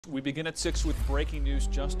We begin at 6 with breaking news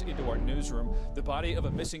just into our newsroom. The body of a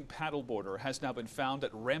missing paddleboarder has now been found at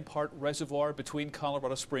Rampart Reservoir between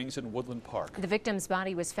Colorado Springs and Woodland Park. The victim's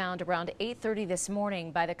body was found around 8:30 this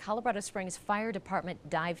morning by the Colorado Springs Fire Department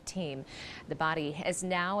dive team. The body is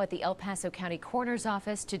now at the El Paso County Coroner's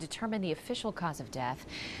Office to determine the official cause of death.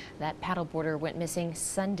 That paddleboarder went missing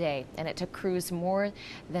Sunday, and it took crews more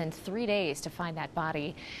than 3 days to find that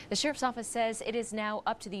body. The sheriff's office says it is now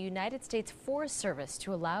up to the United States Forest Service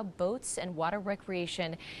to allow boats and water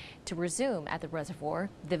recreation to resume at the reservoir.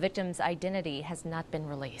 The victim's identity has not been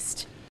released.